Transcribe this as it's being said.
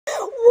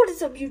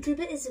What's up, YouTube?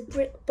 It is the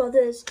Brick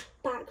Brothers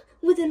back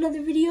with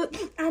another video,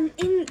 and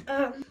in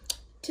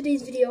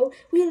today's video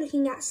we are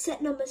looking at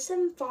set number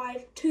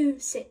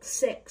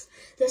 75266,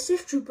 the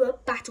Sith Trooper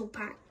Battle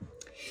Pack.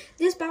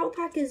 This battle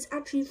pack is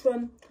actually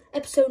from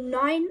episode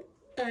 9,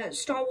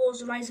 Star Wars: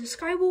 The Rise of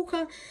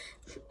Skywalker.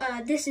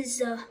 This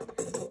is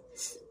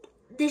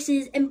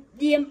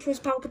the Emperor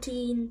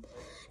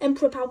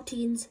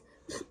Palpatine's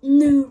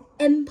new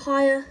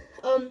empire.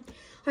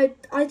 I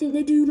think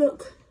they do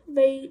look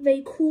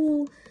very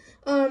cool.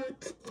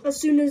 As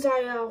soon as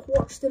I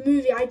watched the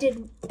movie, I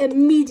did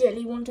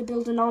immediately want to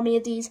build an army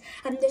of these,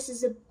 and this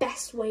is the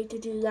best way to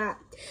do that.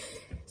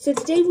 So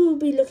today we will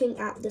be looking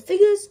at the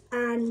figures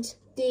and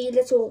the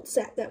little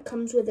set that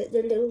comes with it,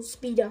 the little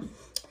speeder.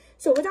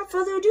 So without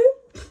further ado,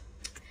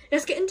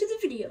 let's get into the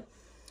video.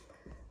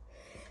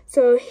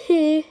 So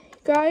here,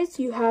 guys,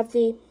 you have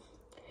the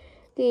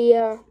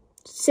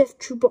Sith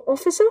Trooper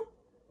officer.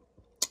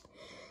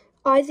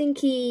 I think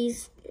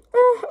he's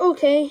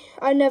okay.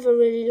 I never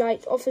really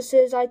liked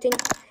officers. I think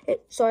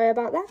sorry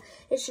about that.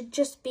 It should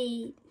just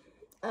be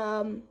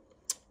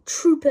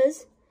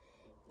troopers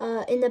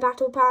in the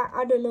battle pack.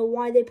 I don't know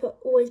why they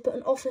always put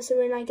an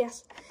officer in. I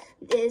guess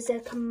it is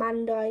their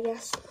commander, I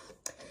guess.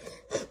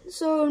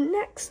 So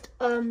next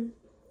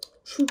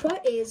trooper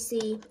is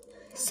the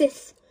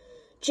Sith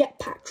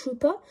jetpack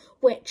trooper,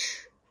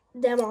 which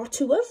there are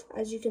 2 of,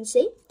 as you can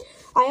see.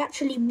 I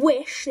actually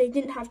wish they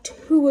didn't have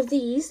 2 of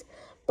these,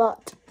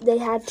 but they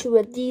had 2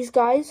 of these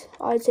guys.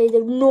 I'd say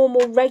the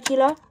normal,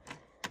 regular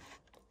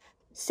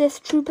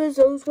Sith troopers,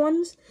 those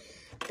ones.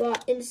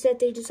 But instead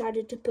they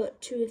decided to put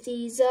 2 of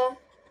these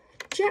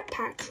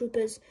jetpack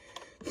troopers.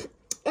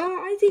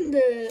 I think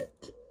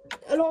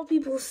a lot of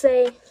people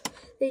say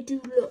they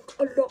do look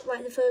a lot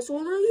like the First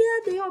Order. Yeah,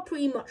 they are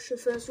pretty much the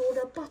First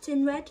Order, but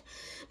in red.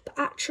 But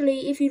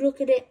actually, if you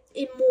look at it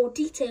in more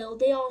detail,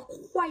 they are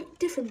quite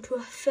different to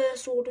a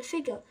First Order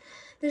figure.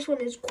 This one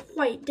is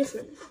quite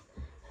different.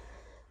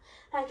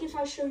 Like if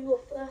I show you a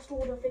First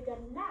Order figure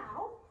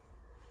now,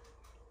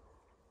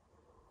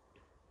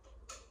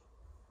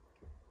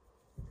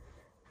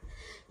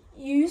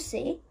 you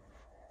see,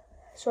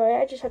 sorry,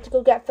 I just had to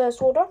go get First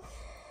Order.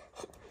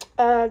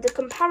 The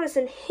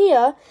comparison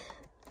here,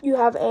 you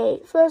have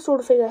a First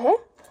Order figure here,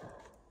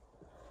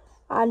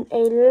 and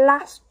a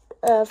last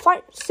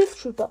Sith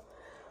Trooper,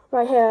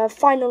 right here, a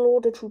Final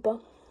Order Trooper.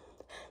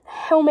 The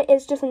helmet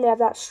is different, they have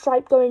that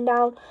stripe going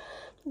down.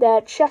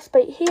 Their chest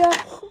plate here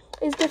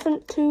is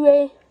different to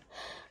a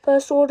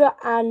First Order,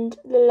 and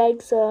the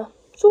legs are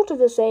sort of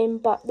the same,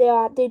 but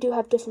they do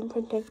have different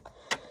printing.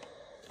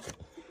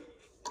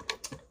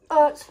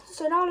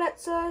 So now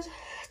let's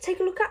take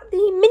a look at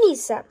the mini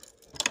set.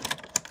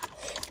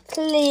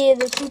 Clear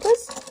the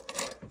troopers.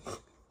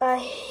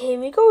 Here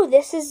we go.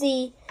 This is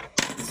the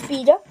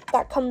speeder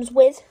that comes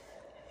with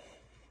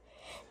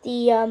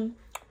the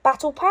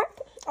battle pack.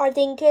 I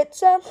think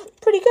it's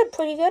pretty good.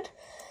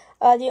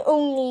 The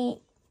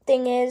only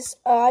thing is,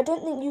 I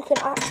don't think you can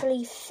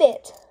actually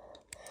fit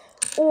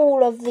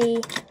all of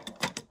the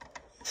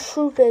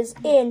troopers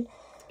in.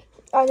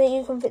 I think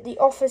you can fit the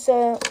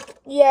officer.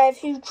 Yeah,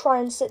 if you try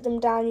and sit them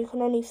down, you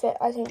can only fit,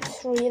 I think,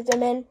 3 of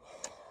them in,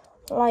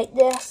 like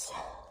this.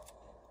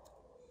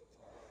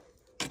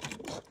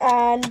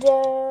 And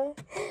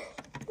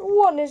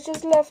one is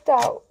just left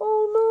out.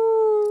 Oh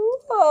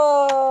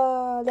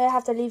no! They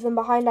have to leave them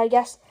behind, I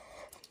guess.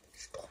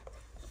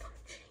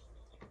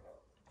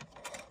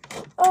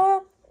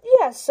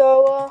 Yeah,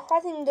 so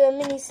I think the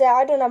mini set,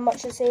 I don't have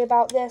much to say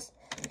about this.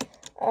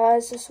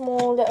 It's a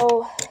small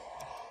little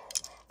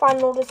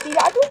Final Order speeder.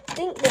 I don't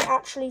think they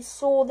actually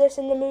saw this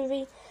in the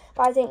movie,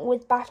 but I think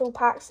with battle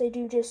packs they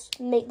do just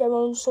make their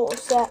own sort of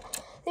set.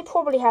 They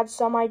probably had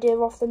some idea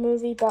off the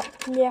movie, but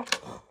yeah.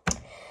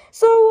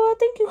 So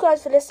thank you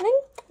guys for listening.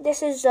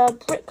 This is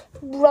Brick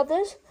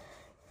Brothers.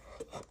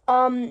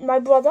 My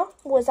brother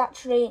was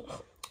actually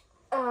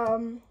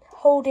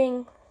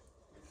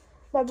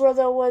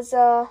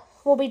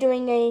will be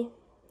doing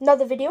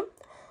another video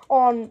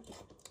on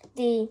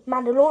the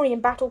Mandalorian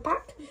Battle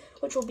Pack,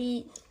 which will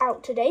be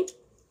out today.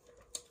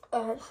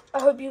 I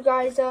hope you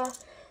guys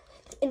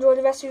enjoy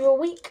the rest of your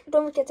week.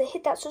 Don't forget to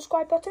hit that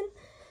subscribe button,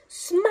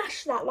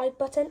 smash that like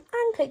button,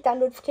 and click that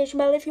notification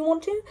bell if you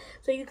want to,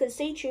 so you can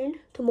stay tuned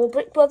to more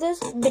Brick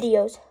Brothers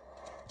videos.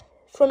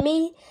 From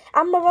me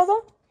and my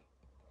brother,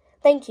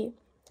 thank you,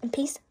 and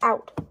peace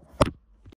out.